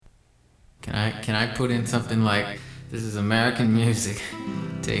Can I put in something like, this is American music,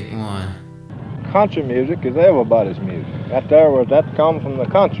 take one. Country music is everybody's music. That comes from the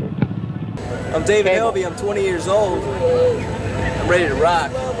country. I'm David Helvey, I'm 20 years old. I'm ready to rock.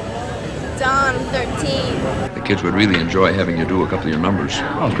 Dawn, I'm 13. The kids would really enjoy having you do a couple of your numbers.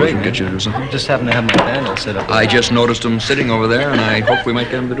 Oh, great. Get you to do something. Just happen to have my band all set up. I just noticed them sitting over there, and I hope we might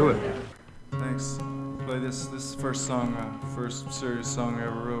get them to do it. Thanks. Play this first song, first serious song I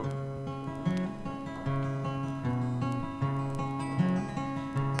ever wrote.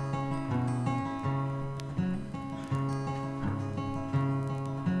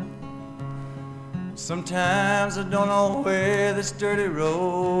 Sometimes I don't know where this dirty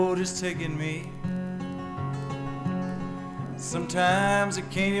road is taking me. Sometimes I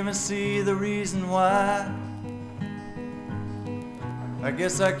can't even see the reason why. I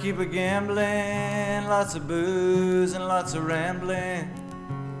guess I keep a gambling, lots of booze and lots of rambling.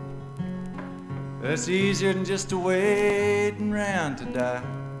 That's easier than just waiting around to die.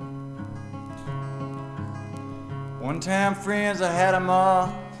 One time, friends, I had 'em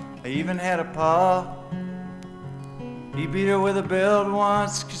all. I even had a pa. He beat her with a belt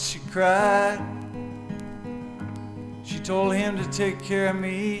once 'cause she cried. She told him to take care of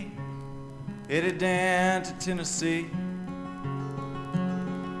me, headed down to Tennessee.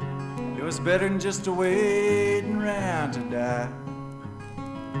 It was better than just waiting around to die.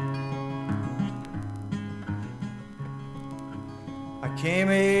 I came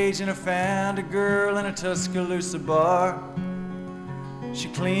of age and I found a girl in a Tuscaloosa bar. She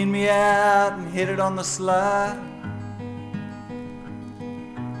cleaned me out and hit it on the sly.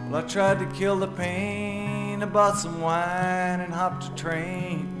 Well, I tried to kill the pain. I bought some wine and hopped a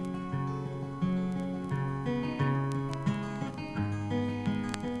train.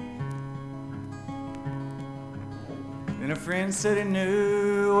 Then a friend said he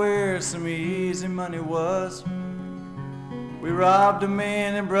knew where some easy money was. We robbed a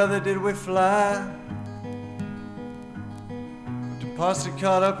man and brother did we fly. Posse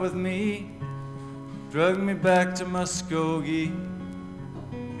caught up with me, drugged me back to Muskogee,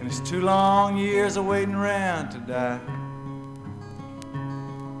 and it's 2 long years of waiting around to die.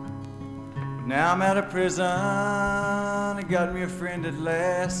 But now I'm out of prison, I got me a friend at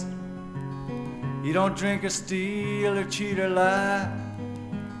last. He don't drink or steal or cheat or lie.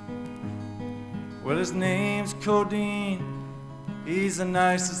 Well, his name's Codeine, he's the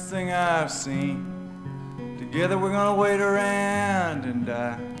nicest thing I've seen. Together we're gonna wait around and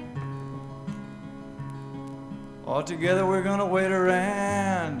die. All together we're gonna wait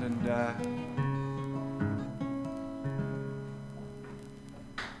around and die.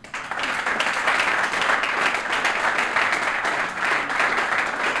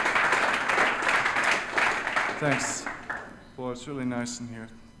 Thanks. Boy, it's really nice in here.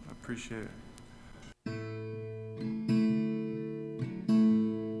 I appreciate it.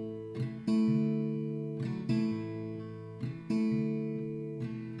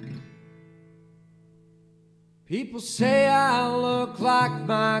 People say I look like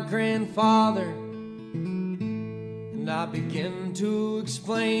my grandfather, and I begin to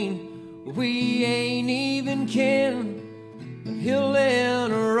explain we ain't even kin. But he'll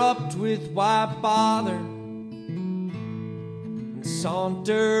interrupt with why bother, and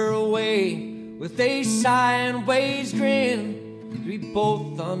saunter away with a sigh and ways grin. We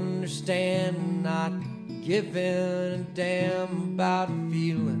both understand not giving a damn about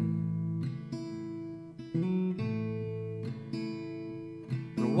feeling.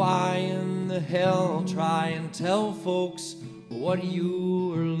 Why in the hell try and tell folks what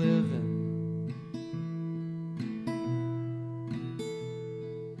you are living?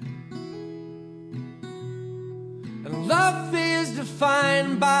 And love is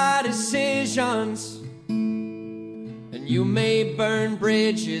defined by decisions, and you may burn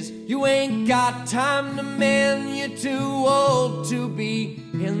bridges you ain't got time to mend. You're too old to be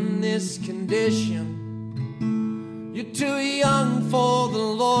in this condition. You're too young for the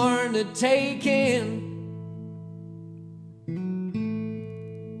Lord to take in.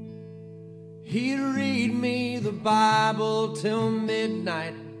 He'd read me the Bible till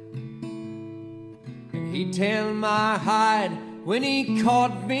midnight, and he'd tan my hide when he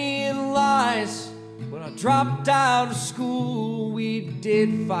caught me in lies. When I dropped out of school, we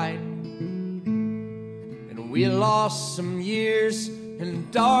did fight, and we lost some years in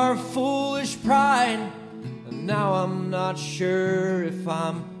our foolish pride. Now I'm not sure if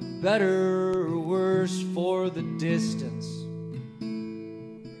I'm better or worse for the distance.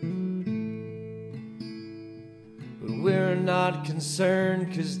 But we're not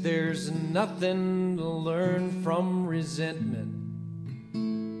concerned, 'cause there's nothing to learn from resentment.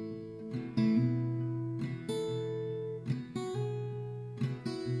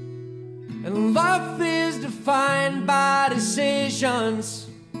 And life is defined by decisions.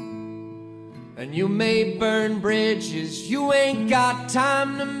 And you may burn bridges you ain't got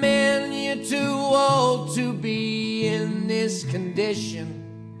time to mend. You're too old to be in this condition.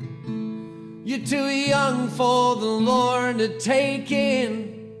 You're too young for the Lord to take in.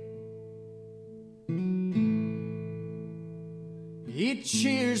 He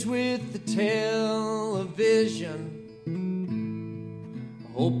cheers with the television,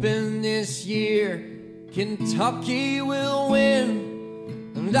 hoping this year Kentucky will win.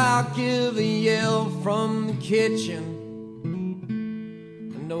 And I'll give a yell from the kitchen,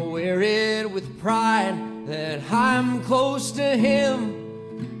 and I'll wear it with pride that I'm close to him.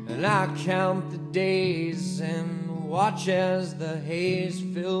 And I count the days and watch as the haze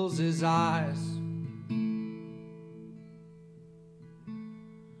fills his eyes.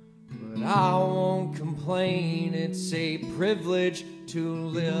 But I won't complain, it's a privilege to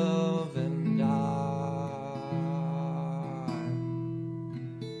live and die.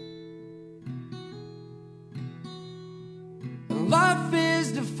 And life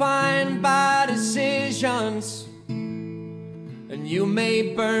is defined by decisions. And you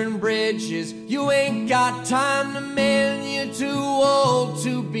may burn bridges you ain't got time to mend. You're too old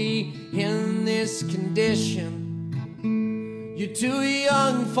to be in this condition. You're too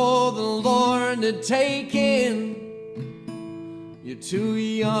young for the Lord to take in. You're too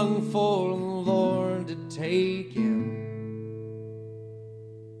young for the Lord to take in.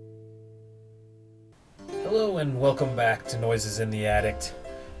 Hello and welcome back to Noises in the Attic.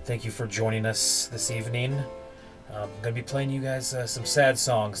 Thank you for joining us this evening. I'm going to be playing you guys some sad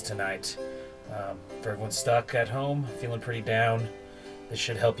songs tonight. For everyone stuck at home, feeling pretty down, this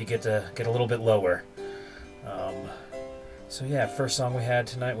should help you get a little bit lower. So yeah, first song we had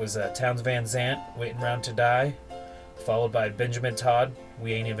tonight was Townes Van Zandt, Waiting Round to Die, followed by Benjamin Todd,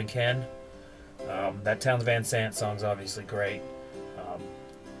 We Ain't Even Ken. That Townes Van Zandt song's obviously great.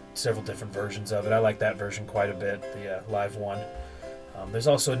 Several different versions of it. I like that version quite a bit, the live one. There's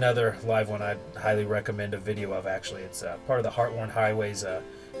also another live one I'd highly recommend a video of, actually. It's part of the Heartworn Highways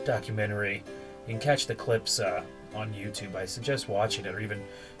documentary. You can catch the clips on YouTube. I suggest watching it, or even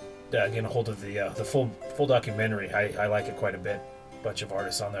getting a hold of the full documentary. I like it quite a bit. A bunch of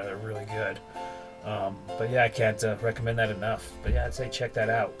artists on there that are really good. But yeah, I can't recommend that enough. But yeah, I'd say check that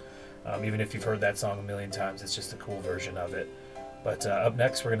out. Even if you've heard that song a million times, it's just a cool version of it. But up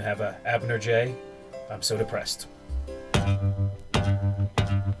next, we're going to have Abner J. I'm So Depressed.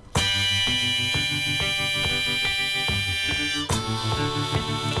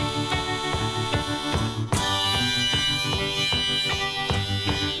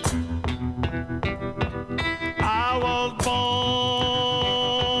 I was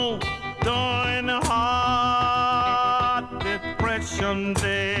born during the hard depression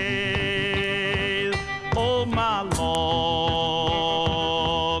days. Oh my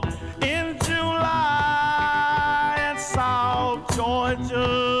Lord, in July in South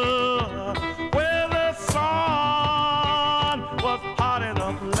Georgia, where the sun was hot in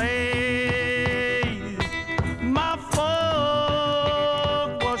a blaze, my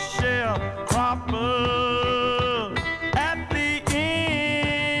folk was sharecroppers. At the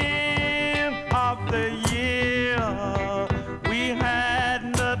end of the year, we had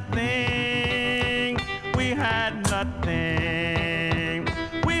nothing. We had nothing.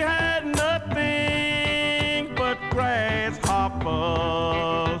 We had nothing but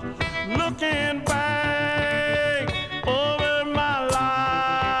grasshoppers. Looking back over my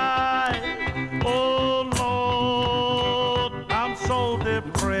life, oh Lord, I'm so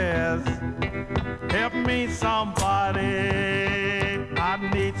depressed. Help me, somebody. I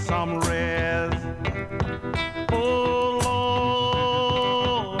need some rest. Oh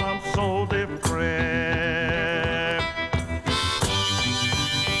Lord, I'm so depressed.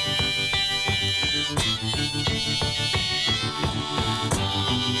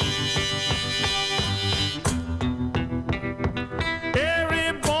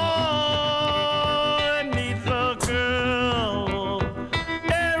 Every boy needs a girl.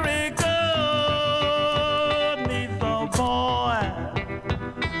 Every girl needs a boy.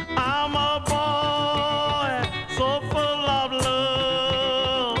 I'm a boy so full of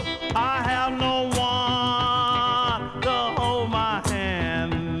love. I have no one to hold my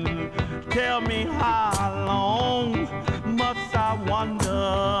hand. Tell me how long must I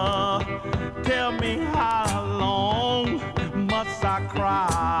wonder? Tell me how long must I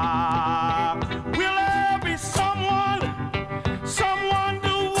cry? Will there be someone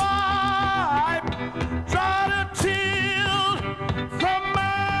to wipe dry the tears from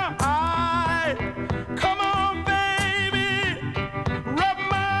my eyes? Come on, baby, rub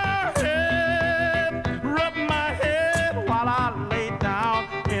my head.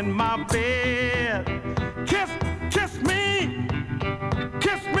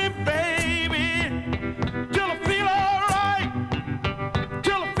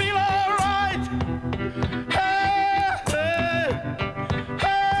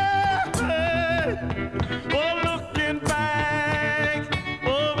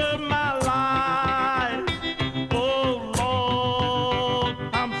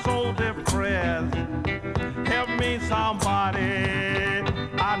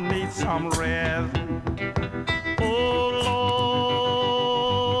 come rest. Oh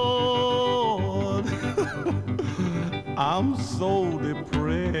Lord, I'm so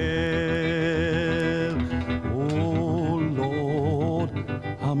depressed. Oh Lord,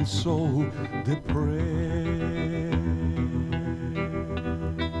 I'm so depressed.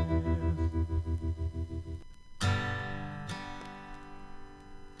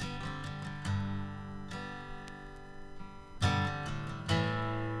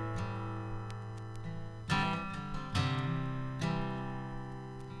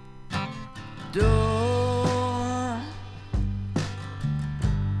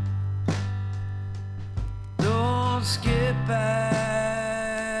 Don't skip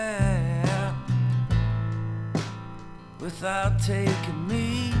out without taking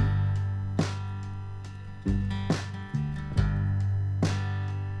me.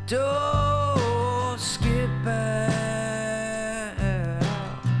 Don't skip out.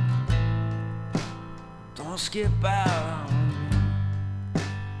 Don't skip out on me.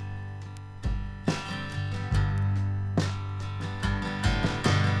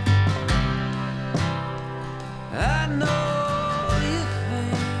 I know you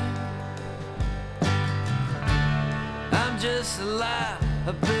think I'm just a liability.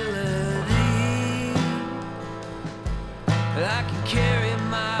 I can carry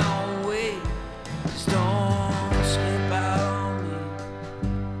my own weight. Just don't skip out on me.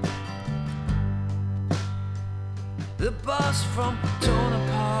 The bus from Tona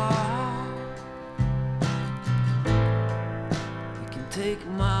Park, you can take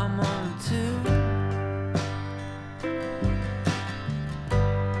my money too.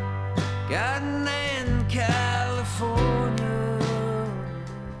 Got an aunt in California.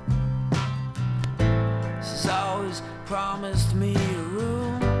 She's always promised me a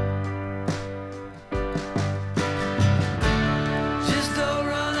room. Just don't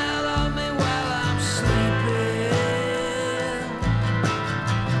run out on me while I'm sleeping.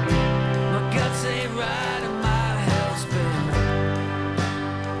 My guts ain't right and my health's been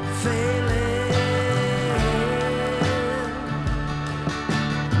failing.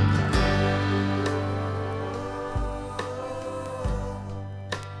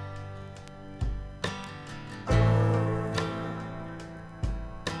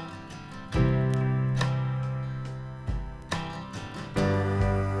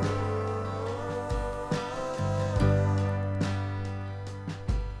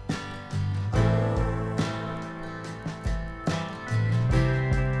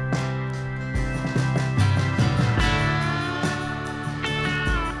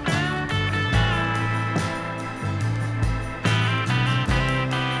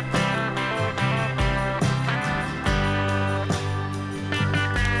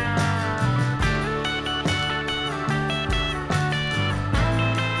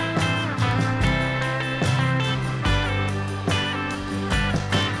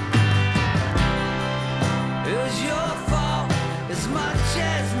 It was your fault as much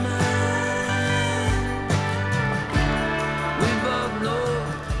as mine. We both know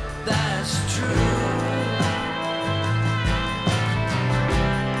that's true.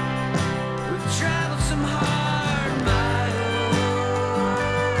 We've traveled some hard miles.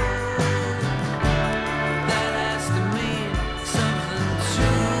 That has to mean something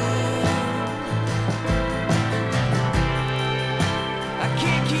too. I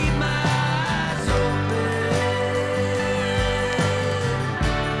can't keep my eyes open.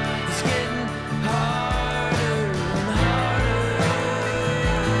 It's getting harder and harder.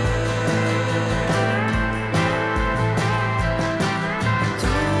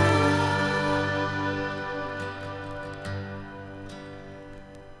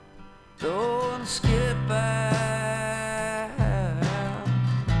 Don't skip out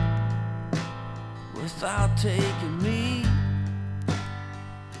without taking me.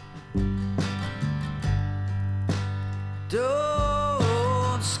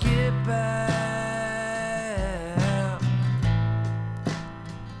 Don't skip out.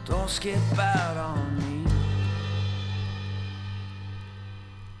 Don't skip out on me.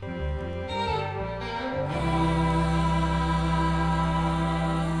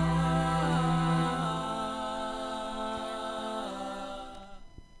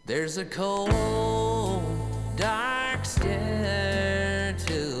 There's a cold, dark stare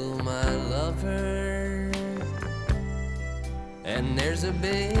to my lover, and there's a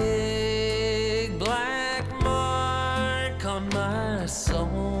big black mark on my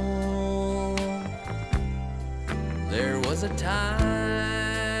soul. There was a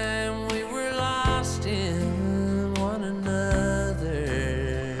time we were lost in one another,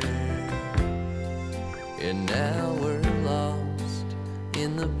 and now we're lost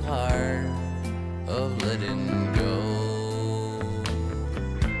in the park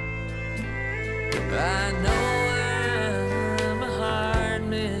I know I'm a hard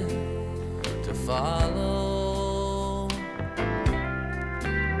man to follow,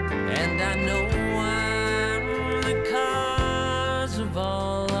 and I know I'm the cause of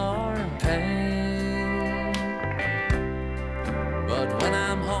all our pain. But when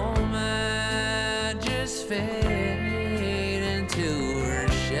I'm home, I just fade into her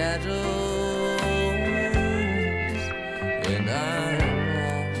shadows, and I'm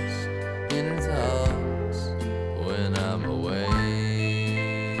lost in her thoughts when I'm away.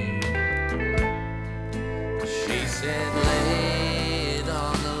 She said, lay it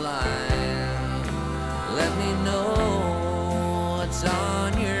on the line, let me know what's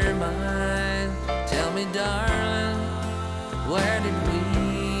on your mind. Tell me, darling, where did we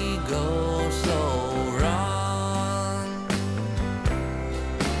go so wrong?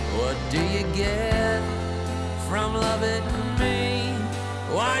 What do you get from loving me?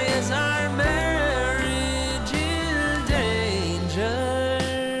 Why is our marriage in danger?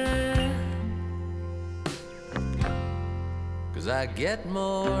 'Cause I get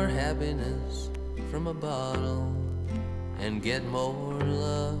more happiness from a bottle and get more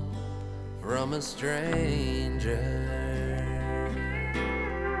love from a stranger.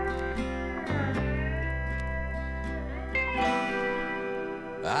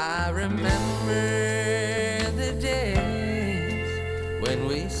 I remember the days when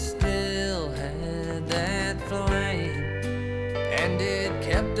we still had that flame, and it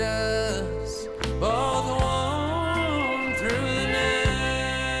kept us both warm through the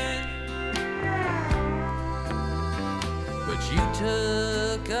night. But you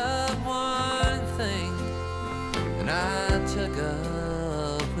took up one thing, and I took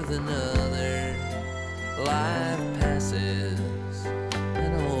up with another. Life passes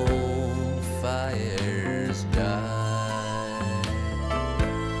and old fires die.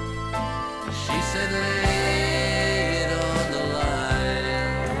 She said, lay it on the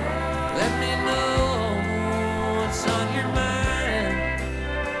line, let me know what's on your mind.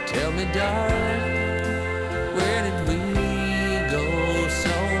 Tell me, darling, where did we go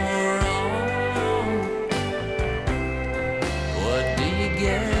so wrong? What do you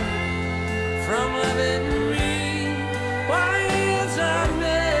get from loving me? Why is our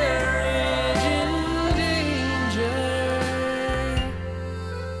marriage in danger?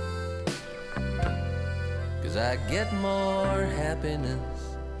 'Cause I get more happiness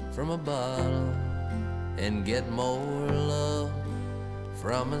from a bottle and get more love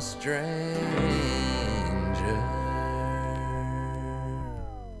from a stranger.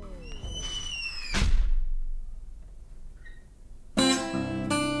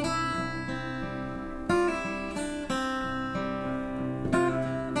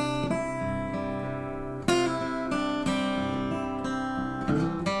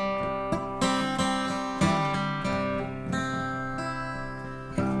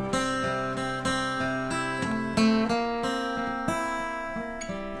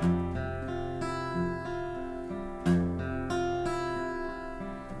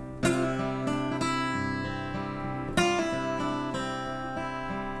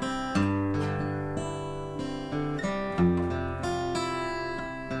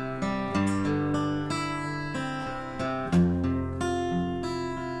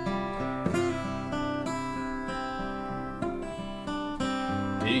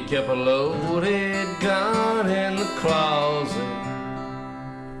 He kept a loaded gun in the closet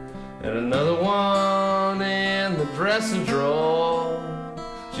and another one in the dresser drawer,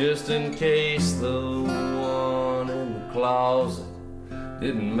 just in case the one in the closet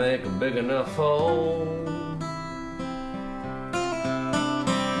didn't make a big enough hole.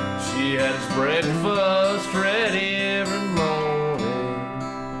 She had his breakfast ready every morning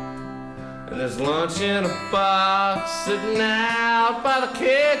and his lunch in a box sitting out by the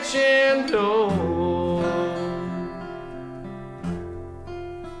kitchen door.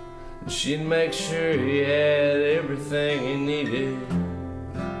 And she'd make sure he had everything he needed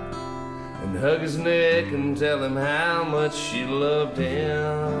and hug his neck and tell him how much she loved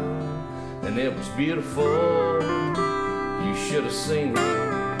him. And it was beautiful, you should have seen it.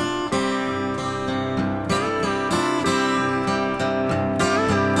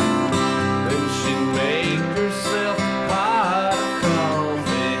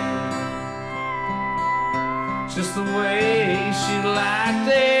 Just the way she liked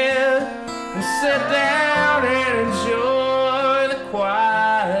it, and sit down and enjoy the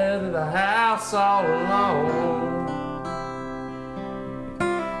quiet of the house all alone.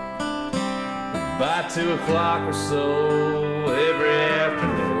 By 2 o'clock or so every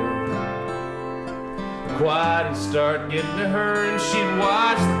afternoon, quiet would start getting to her, and she'd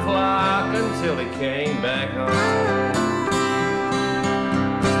watch the clock until till he came back home.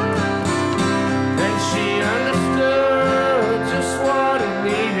 And she understood just what he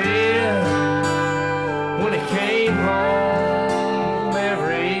needed when he came home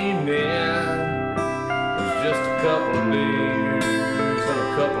every evening. It was just a couple of beers and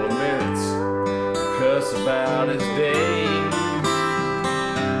a couple of minutes to cuss about his day.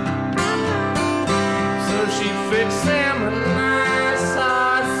 So she'd fix him a nice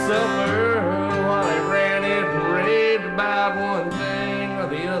hot supper while he ranted and raved about one thing or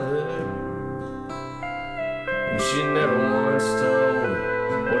the other. And she never once told him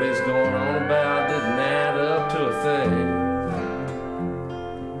what he's going on about didn't add up to a thing.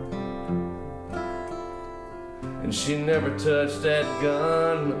 And she never touched that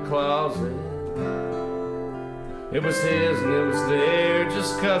gun in the closet. It was his and it was there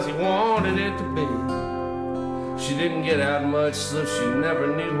just 'cause he wanted it to be. She didn't get out much, so she never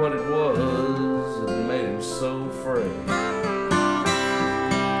knew what it was that made him so afraid.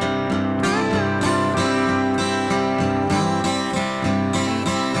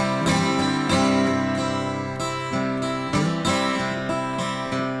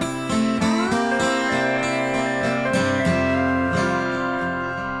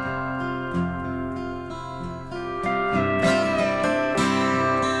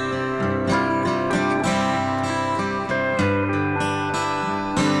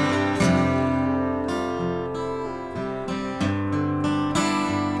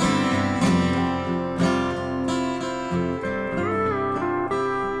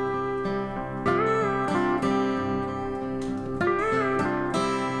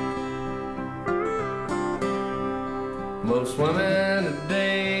 Most women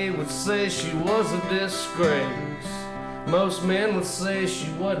today would say she was a disgrace. Most men would say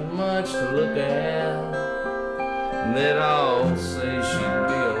she wasn't much to look at. And they'd all say she'd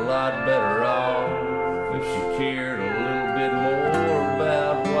be a lot better off if she cared a little bit more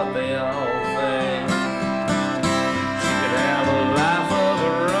about what they all think. She could have a life of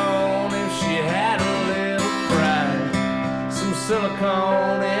her own if she had a little pride. Some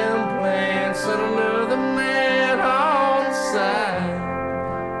silicone implants and another man on the side.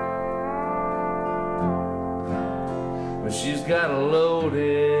 But she's got a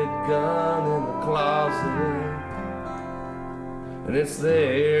loaded gun in the closet, and it's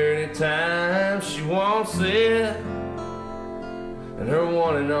there anytime she wants it. And her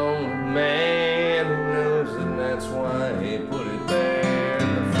one and only man who knows it, and that's why he put it there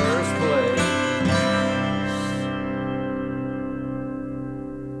in the first place.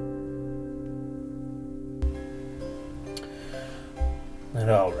 And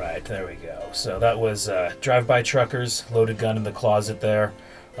all right, there we go. So that was Drive-By Truckers, Loaded Gun in the Closet there.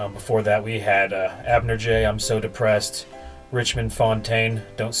 Before that we had Abner J, I'm So Depressed, Richmond Fontaine,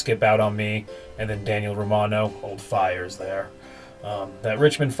 Don't Skip Out on Me, and then Daniel Romano, Old Fires there. That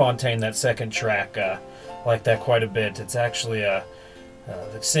Richmond Fontaine, that second track, I like that quite a bit. It's actually the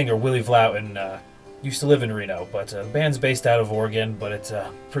singer Willie Vlautin used to live in Reno, but the band's based out of Oregon, but it's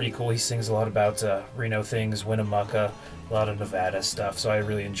pretty cool. He sings a lot about Reno things, Winnemucca, a lot of Nevada stuff, so I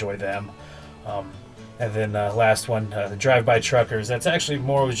really enjoy them. And then last one, the Drive-By Truckers. That's actually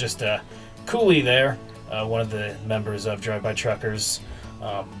more was just Cooley there, one of the members of Drive-By Truckers.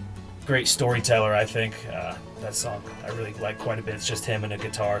 Great storyteller, I think. That song I really like quite a bit. It's just him and a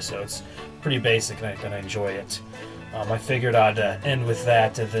guitar, so it's pretty basic, and I enjoy it. I figured I'd end with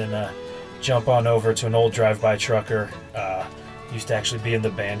that and then jump on over to an old Drive-By Trucker. Used to actually be in the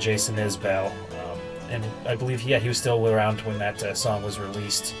band, Jason Isbell. And I believe, he was still around when that song was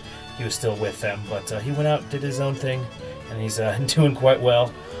released. He was still with them, but he went out, did his own thing, and he's doing quite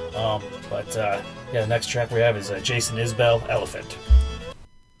well. The next track we have is Jason Isbell, Elephant.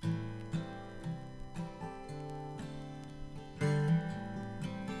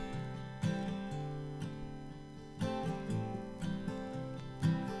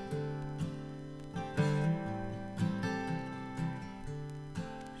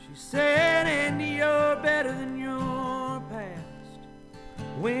 She said, Andy, you're better than your past.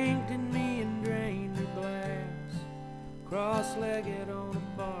 Winked at me and drained her glass. Cross-legged on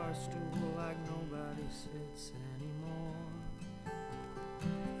a bar stool like nobody sits anymore.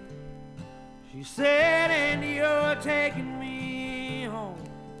 She said, Andy, you're taking me home.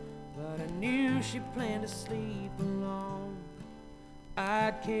 But I knew she planned to sleep alone.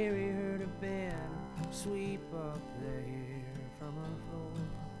 I'd carry her to bed, sweep up the hair from her floor.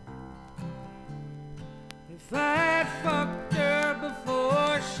 If I'd fucked her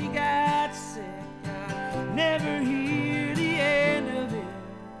before she got sick, I'd never hear the end of it.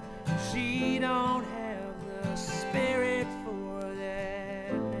 She don't have the spirit for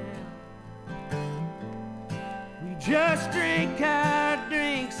that now. Just drink hard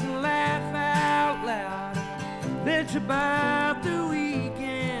drinks and laugh out loud. Bitch about the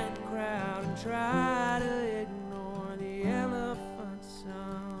weekend crowd and try to ignore the elephant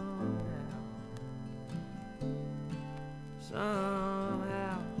somehow.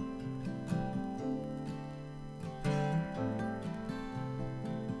 Somehow.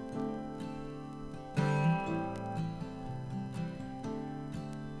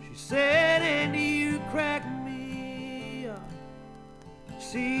 She said, Andy, you crack me up.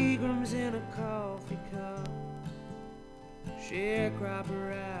 Seagram's in a coffee cup.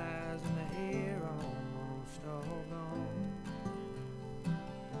 Sharecropper eyes and the hair almost all gone.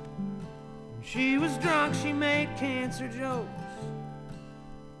 When she was drunk, she made cancer jokes,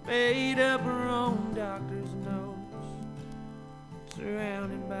 made up her own doctor's notes.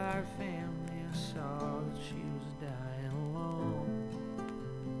 Surrounded by her family, I saw that she was dying alone.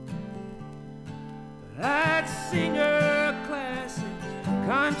 But I'd sing her classic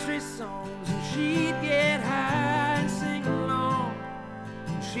country songs and she'd get high and sing along.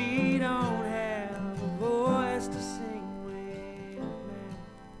 And she don't have a voice to sing with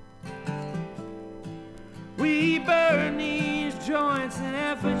now. We burn these joints in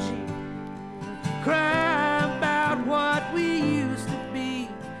effigy, cry about what we used to be,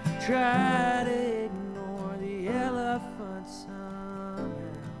 try to ignore the elephant somehow.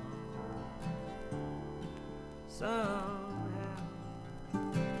 Somehow.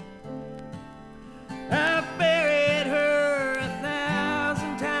 I've buried her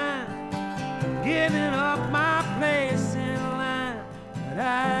 1,000 times, giving up my place in line, but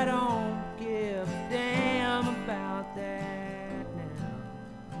I don't give a damn about that now.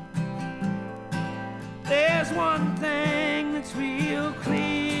 There's one thing that's real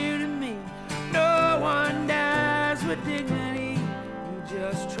clear to me: no one dies with dignity. You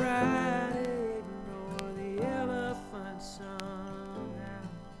just try to ignore the elephant somehow.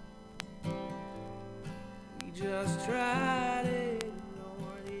 Just try to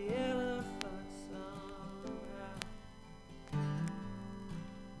ignore the elephant somehow.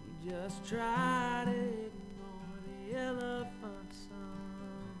 We just try to ignore the elephant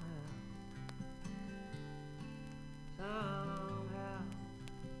somehow. Somehow.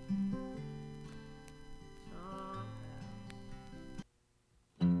 Somehow.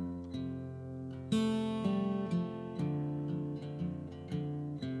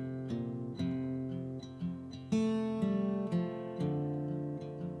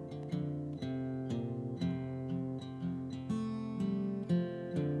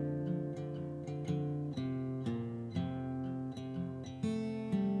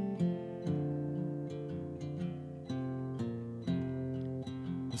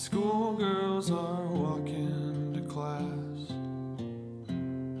 The schoolgirls are walking to class,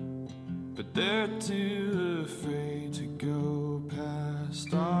 but they're too afraid to go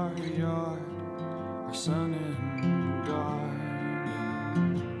past our yard, our sun and garden.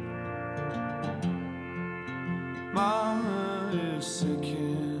 Mama is sick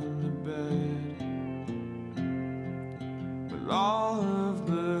in the bed, but all of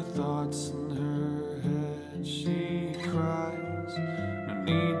the thoughts in her head, she cries. No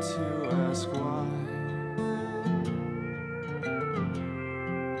need to ask why.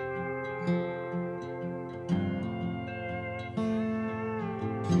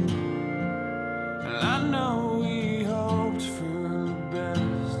 And I know he hoped for the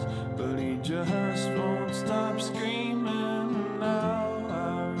best, but he just won't stop screaming. Now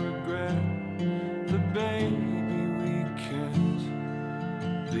I regret the baby we kept,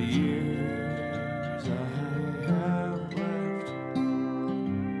 the years I have left.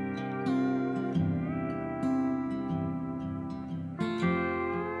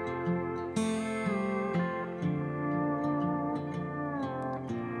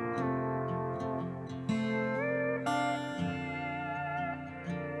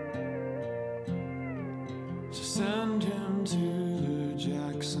 So send him to the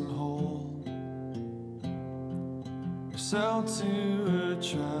Jackson Hole, or sell to a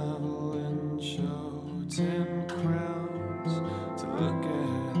traveling show. 10 crowns to look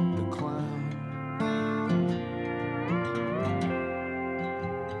at the clown.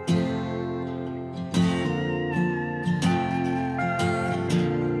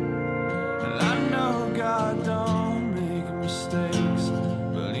 And I know God don't make mistakes,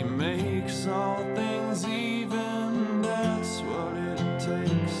 but he makes all things even. That's what it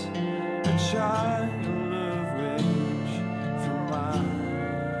takes. A child of rage for my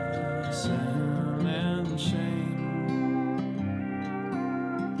sin and shame.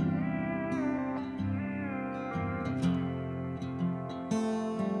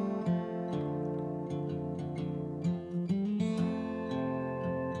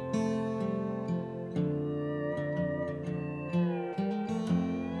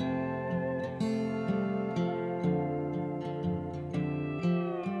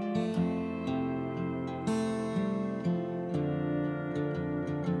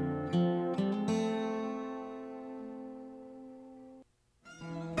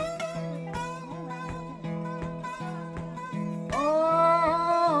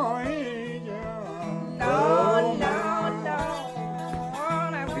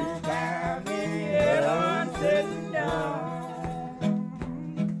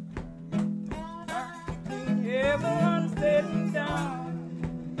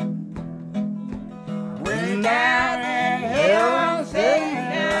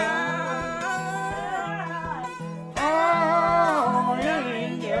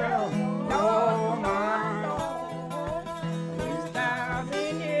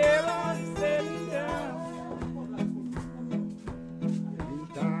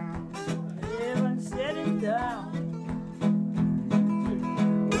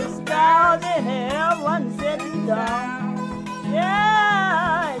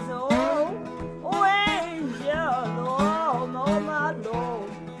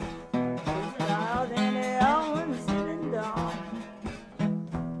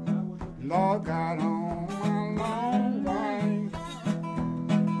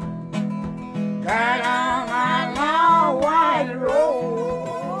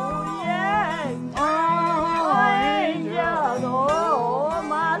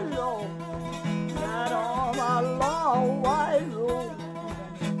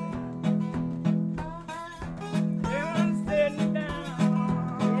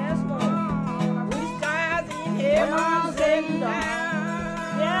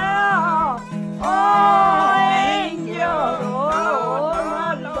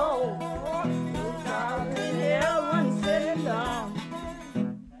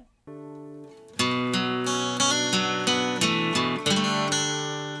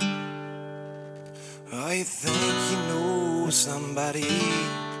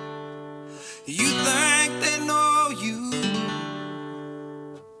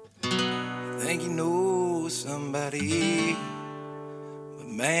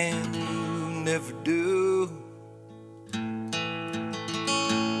 never do.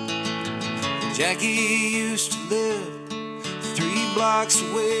 Jackie used to live 3 blocks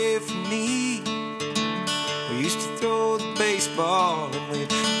away from me. We used to throw the baseball and we'd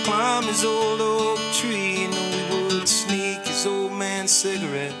climb his old oak tree, and then we would sneak his old man's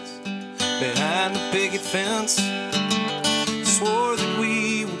cigarettes behind the picket fence. Swore that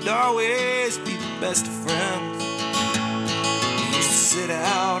we would always be the best of friends. We used to sit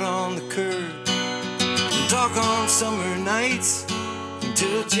out on the curb and talk on summer nights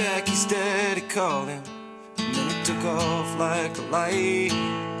until Jackie's daddy called him, and then he took off like a light.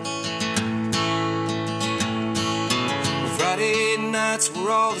 Friday nights were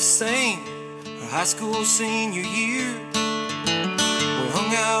all the same, our high school senior year. We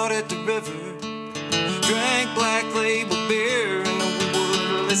hung out at the river, drank Black Label beer, and then we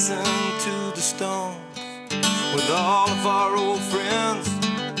would listen to the Stones with all of our old friends.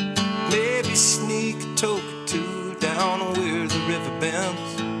 Maybe sneak a toke or two down where the river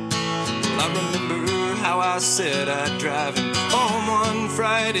bends. Well, I remember how I said I'd drive him home one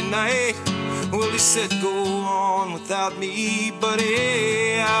Friday night. Well, he said, go on without me,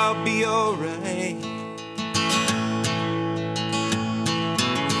 buddy, I'll be alright.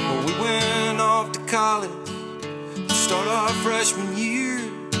 Well, we went off to college to start our freshman year.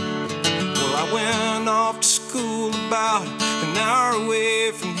 Well, I went off to school about an hour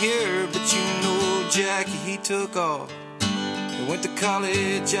away from here, but you know Jackie, he took off. He went to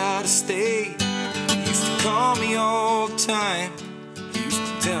college out of state. He used to call me all the time. He used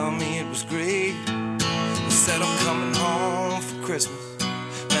to tell me it was great. He said, I'm coming home for Christmas,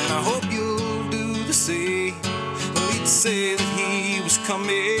 and I hope you'll do the same. Well, he'd say that he was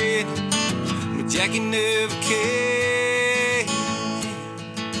coming, but Jackie never came.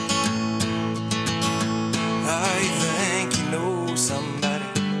 I think you know somebody.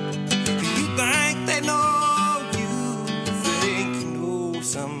 You think they know you. Think you know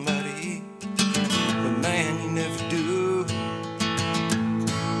somebody, but man, you never do.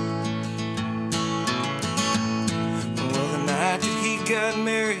 Well, the night that he got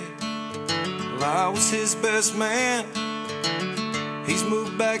married, well, I was his best man. He's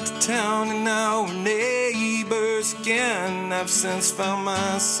moved back to town and now we're neighbors again. I've since found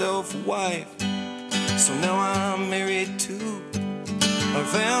myself a wife, so now I'm married too. Our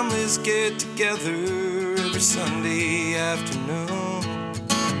families get together every Sunday afternoon.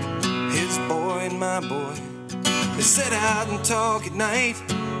 His boy and my boy, they sit out and talk at night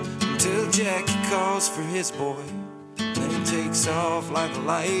until Jackie calls for his boy, then he takes off like a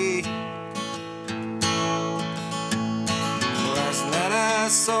light. Last night I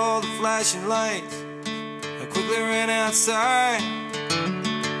saw the flashing lights. I quickly ran outside.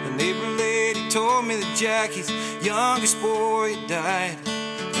 The neighbor lady told me that Jackie's youngest boy had died,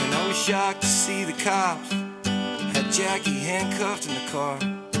 and I was shocked to see the cops had Jackie handcuffed in the car.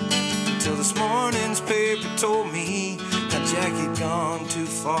 Until this morning's paper told me that Jackie had gone too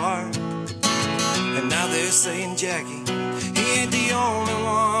far. And now they're saying Jackie, he ain't the only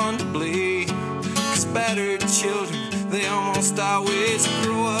one to blame, 'cause battered children, they almost always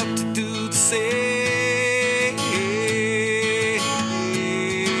grow up to do the same.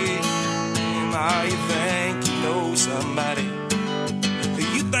 Oh, you think you know somebody.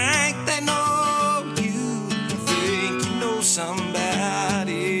 You think they know you. You think you know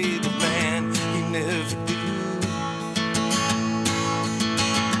somebody, but man, you never do.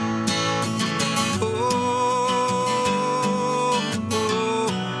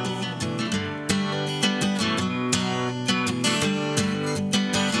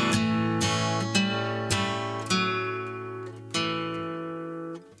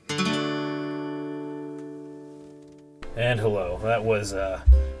 And hello, that was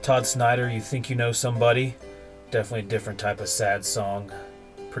Todd Snyder, You Think You Know Somebody. Definitely a different type of sad song.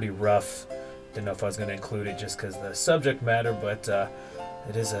 Pretty rough. Didn't know if I was going to include it just because the subject matter, but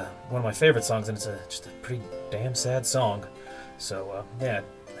it is one of my favorite songs, and it's just a pretty damn sad song. So, yeah,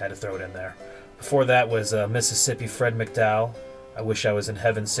 had to throw it in there. Before that was Mississippi Fred McDowell, I Wish I Was in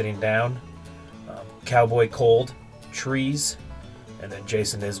Heaven Sitting Down. Cowboy Cold, Trees. And then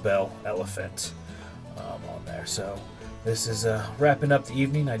Jason Isbell, Elephant on there. So this is wrapping up the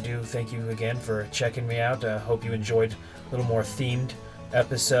evening. I do thank you again for checking me out. Hope you enjoyed a little more themed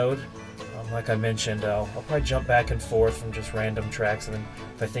episode. Like I mentioned, I'll probably jump back and forth from just random tracks, and then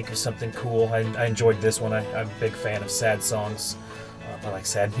if I think of something cool, I enjoyed this one. I'm a big fan of sad songs. I like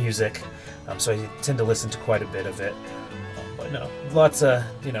sad music, so I tend to listen to quite a bit of it. But no, lots of,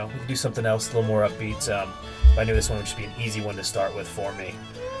 we can do something else, a little more upbeat. I knew this one would just be an easy one to start with for me.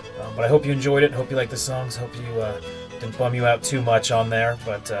 But I hope you enjoyed it. Hope you like the songs. Hope you didn't bum you out too much on there.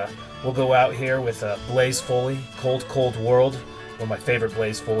 But We'll go out here with Blaze Foley, Cold Cold World, one of my favorite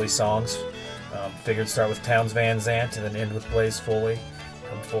Blaze Foley songs. Figured start with Townes Van Zandt and then end with Blaze Foley.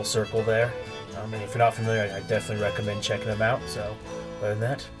 Come full circle there. And if you're not familiar, I definitely recommend checking them out. So, other than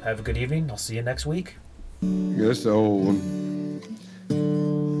that, have a good evening. I'll see you next week. That's the old one.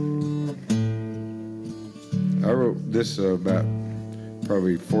 I wrote this about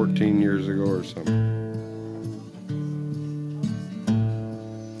probably 14 years ago or something.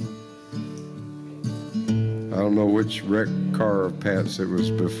 I don't know which wrecked car of Pat's it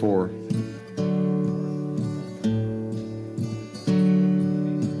was before.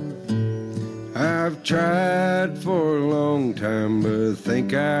 I've tried for a long time, but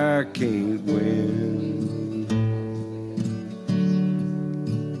think I can't win.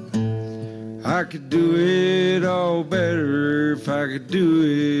 I could do it all better if I could do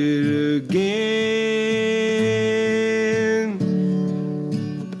it again.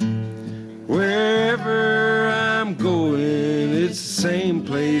 Wherever I'm going, it's the same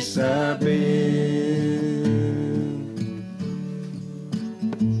place I've been.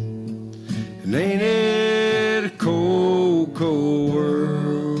 And ain't it a cold, cold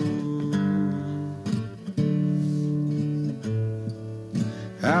world?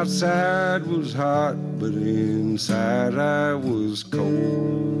 Outside was hot, but inside I was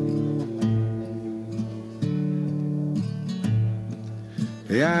cold.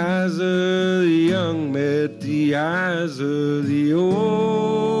 The eyes of the young met the eyes of the old,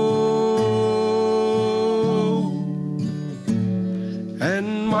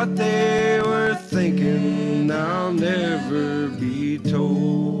 and what they were thinking I'll never be told.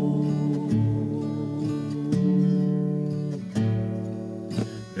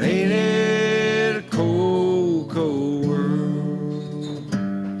 Ain't it a cold, cold world?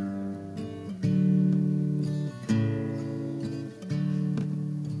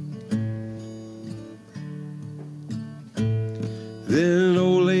 Then an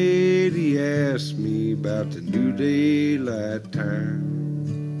old lady asked me about the new daylight time.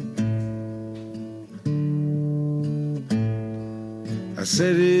 I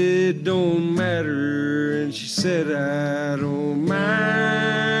said it don't matter, and she said I don't mind.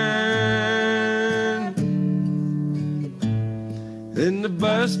 Then the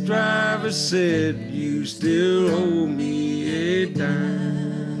bus driver said, you still owe me a dime.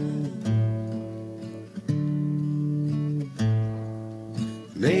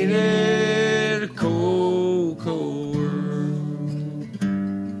 And ain't it a cold, cold world?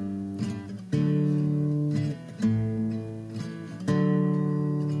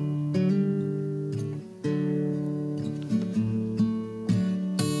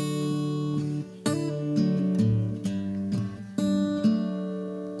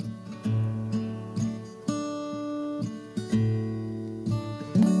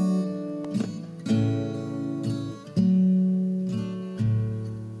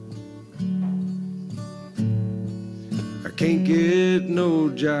 Can't get no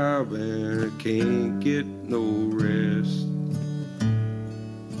job and I can't get no rest.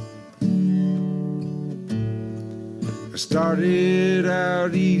 I started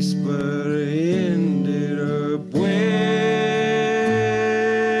out east, but I ended up west.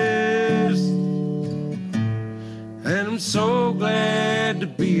 And I'm so glad to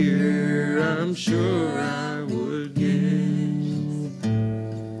be here, I'm sure I would guess.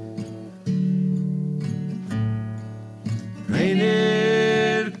 Ain't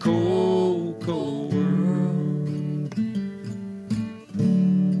it a cold, cold world?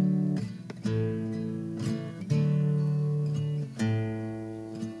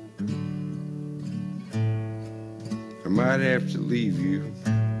 I might have to leave you,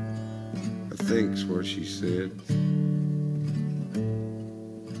 I think's what she said.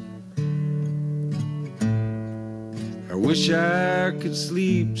 I wish I could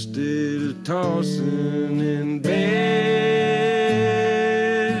sleep instead of tossing in bed.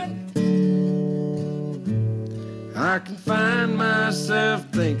 I can find myself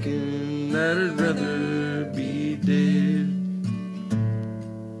thinking that I'd rather be dead.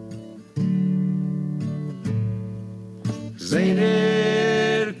 'Cause ain't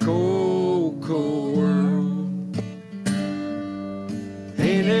it a cold, cold world?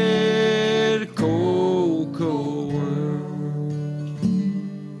 Ain't it a cold, cold world?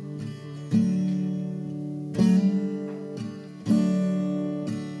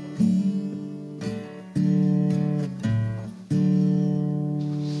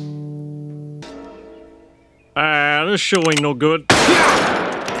 This show ain't no good.